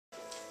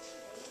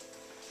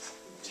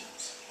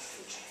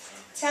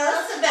Tell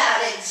us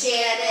about it,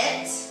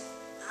 Janet.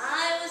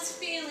 I was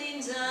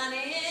feeling done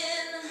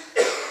in,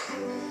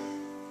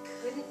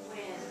 couldn't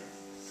win.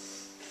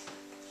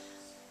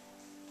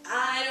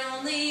 I'd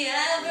only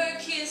ever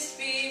kissed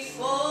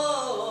before.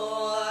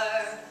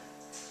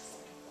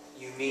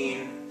 You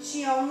mean?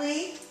 She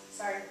only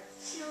ever?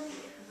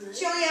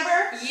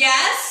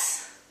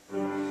 Yes,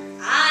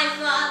 I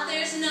thought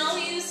there's no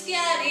use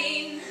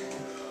getting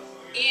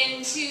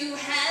into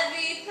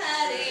heavy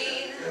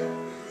petting.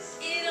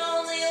 It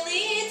only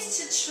leads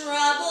to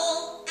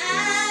trouble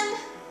and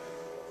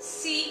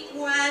seek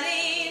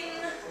wedding.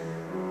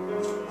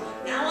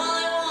 Now all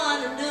I want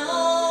to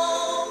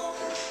know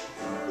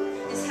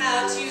is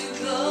how to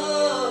go.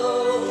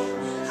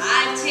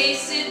 I've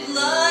tasted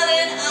blood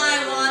and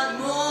I want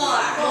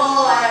more.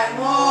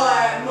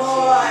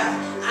 More.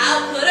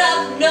 I'll put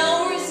up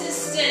no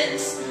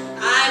resistance.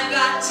 I've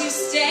got to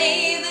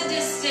stay the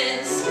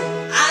distance.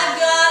 I've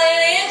got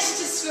an itch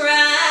to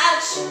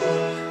scratch.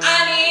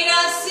 I need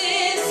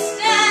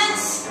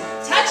assistance.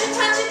 Touch it,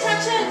 touch it,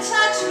 touch it,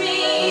 touch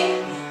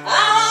me. I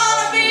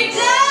wanna be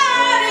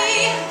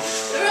dirty.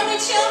 Thrill me,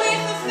 chill me,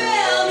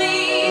 fulfill me.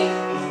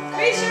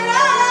 Creature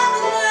of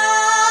the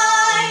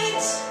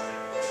night.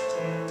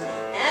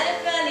 And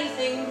if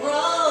anything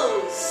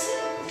grows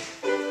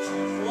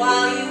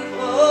while you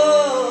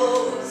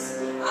pose,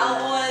 I'll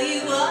oil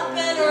you up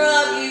and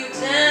rub you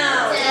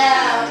down.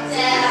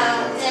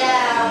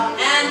 Down.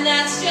 And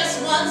that's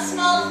just one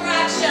small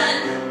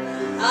fraction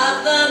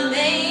of the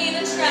main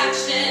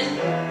attraction.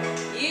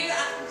 You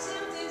got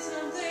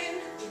something.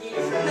 You need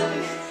it for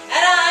helping.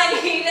 And I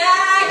need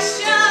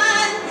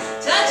action.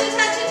 Touch it,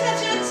 touch it,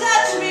 touch it,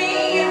 touch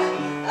me.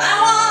 I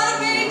wanna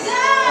be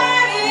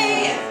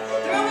dirty.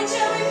 Thrill me,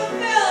 chill me,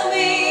 fulfill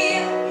me.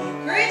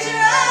 Creature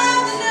of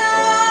the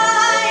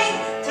night.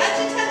 Touch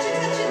it, touch it,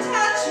 touch it,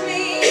 touch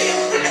me.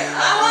 I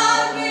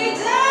wanna be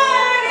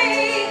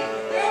dirty.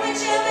 Thrill me,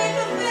 chill me,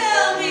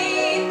 fulfill me.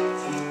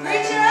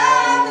 Creature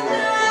of the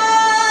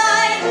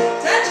night.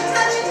 Touch it,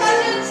 touch it,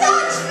 touch it,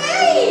 touch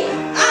me.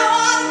 I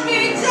wanna be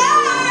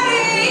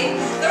dirty.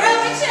 Thrill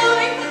me, chill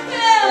me,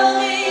 fulfill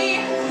me.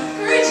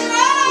 Creature of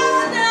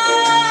the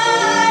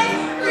night.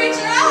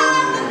 Creature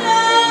of the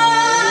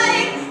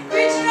night.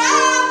 Creature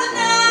of the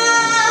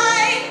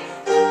night.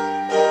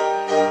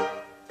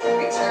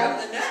 Creature of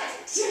the night.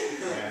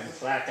 Yeah,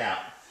 blacked out.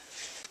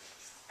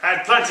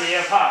 Had plenty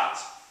of heart.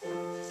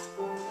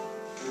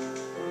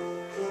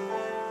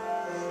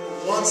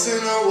 Once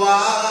in a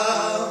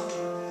while,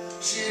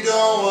 she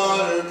don't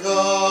want to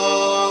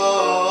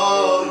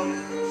call you.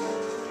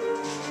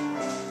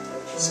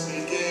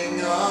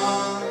 Speaking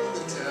on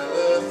the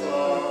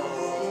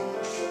telephone.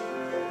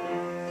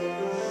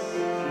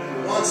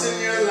 Once in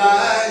your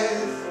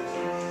life,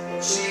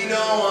 she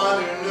don't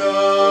want to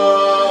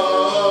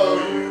know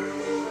you.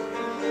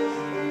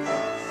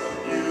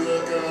 You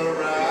look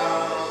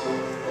around,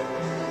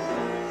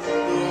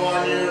 the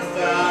one you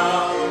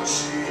found,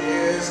 she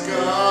is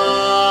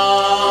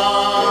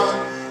gone.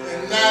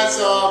 And that's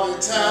all the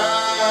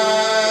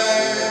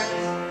time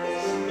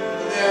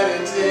that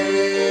it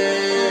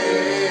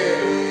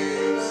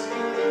takes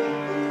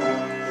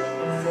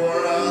for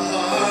a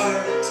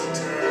heart to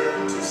turn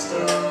to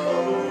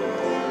stone.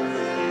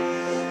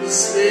 The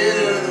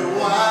sweeter the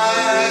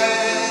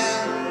wine,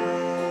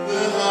 the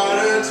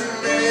harder to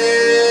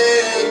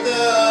make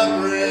the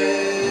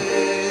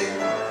break.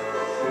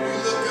 You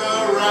look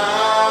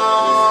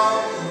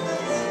around,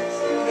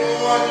 the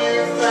one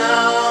you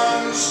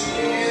found, she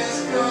is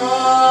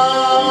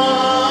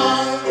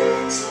gone.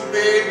 So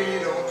baby,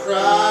 don't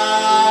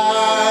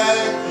cry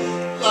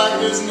like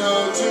there's no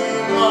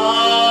tomorrow.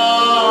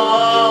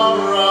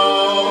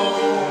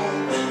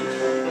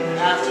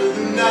 After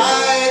the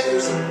night,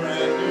 there's a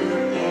brand new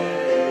day.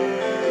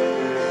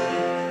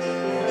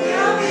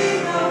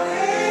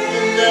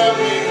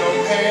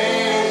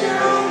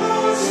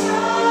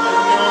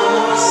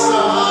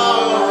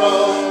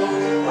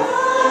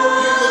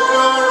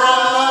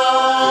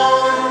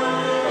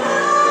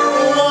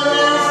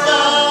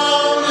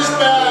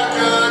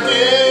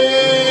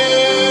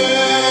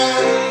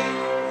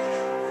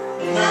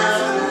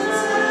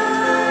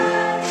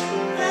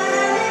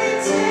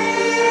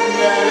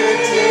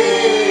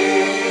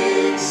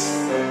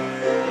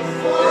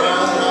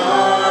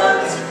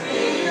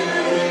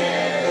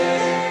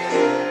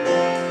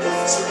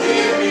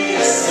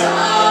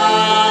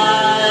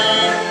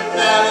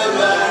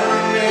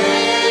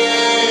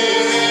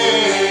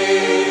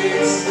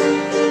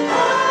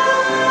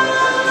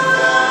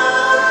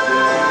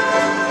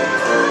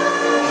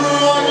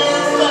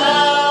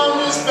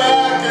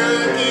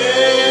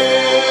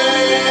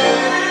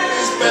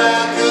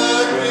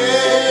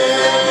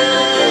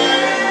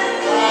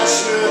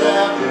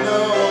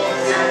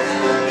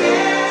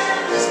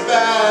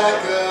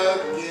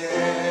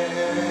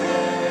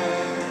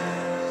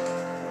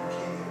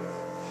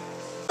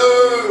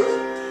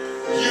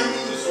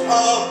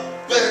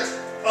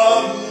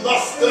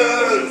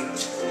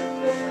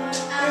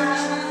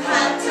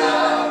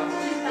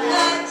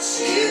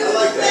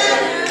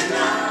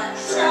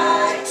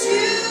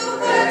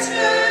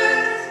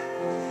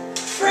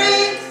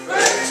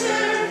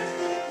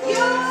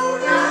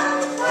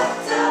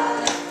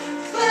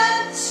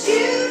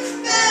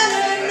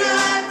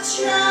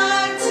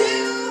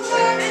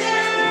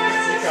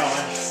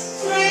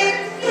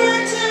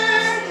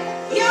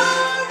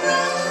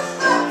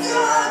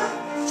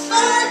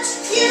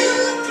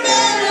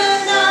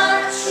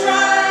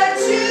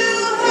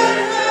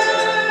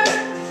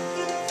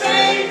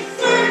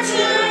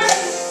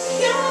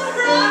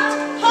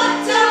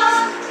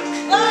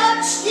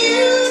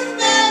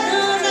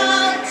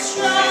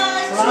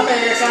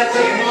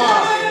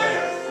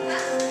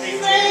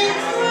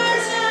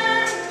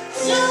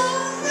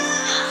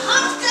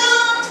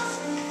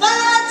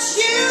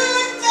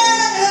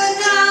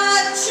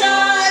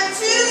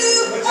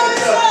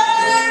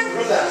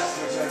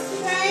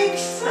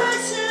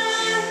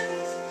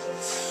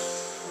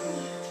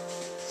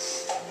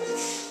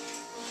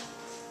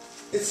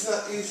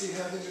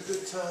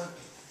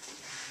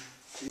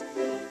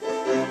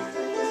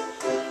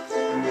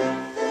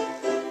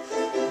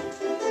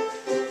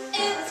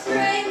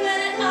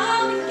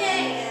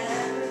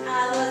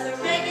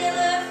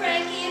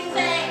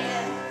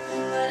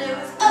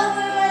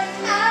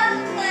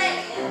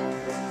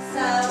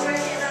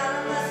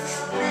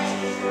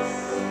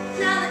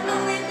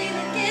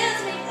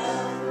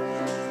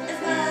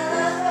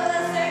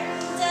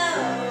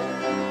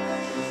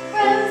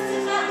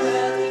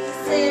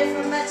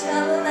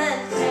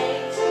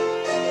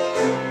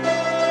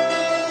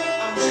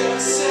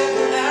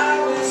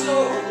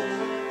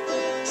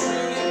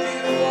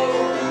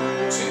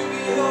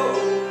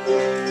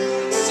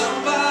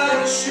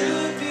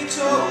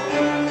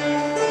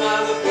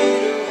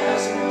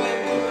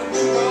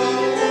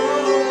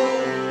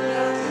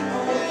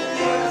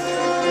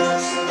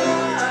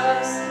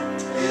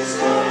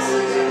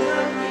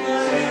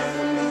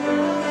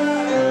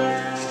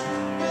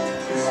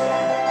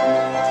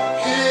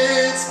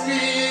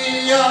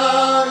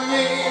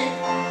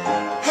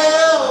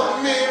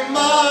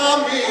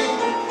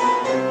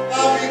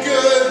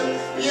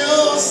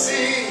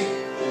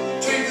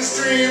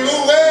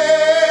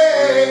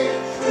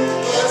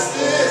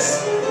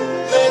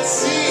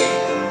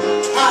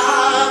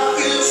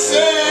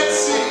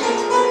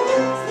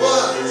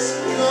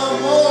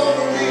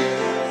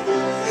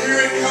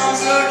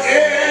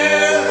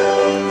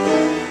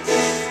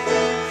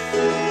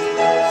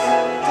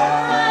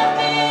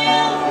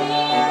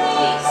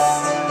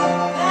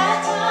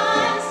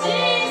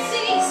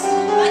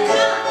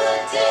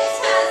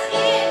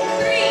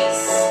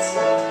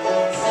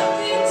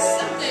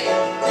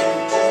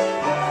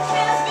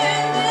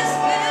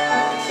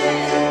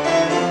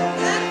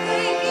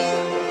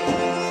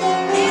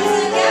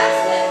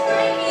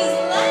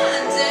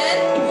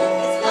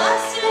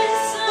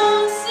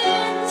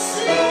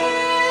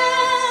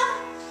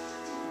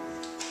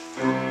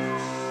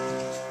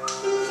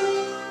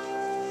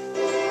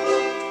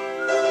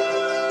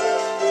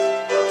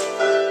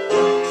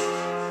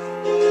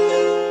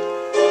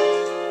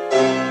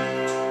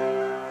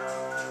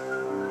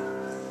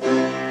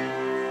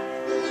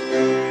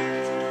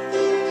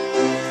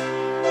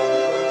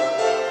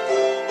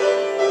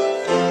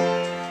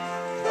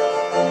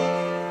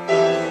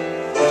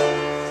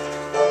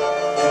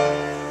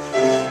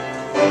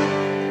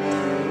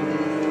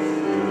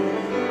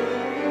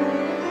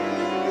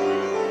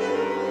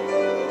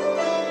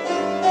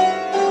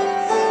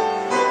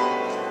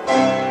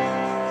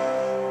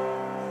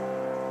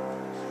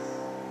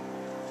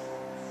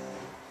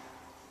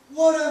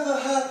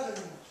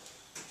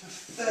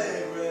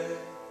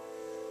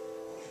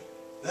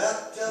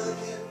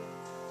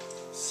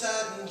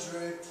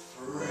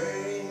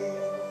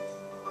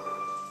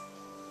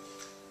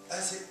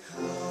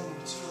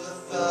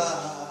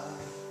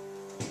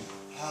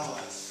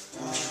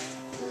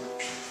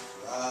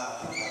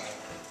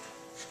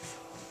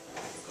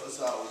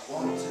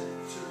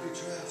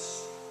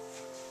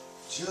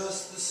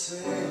 just the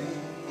same.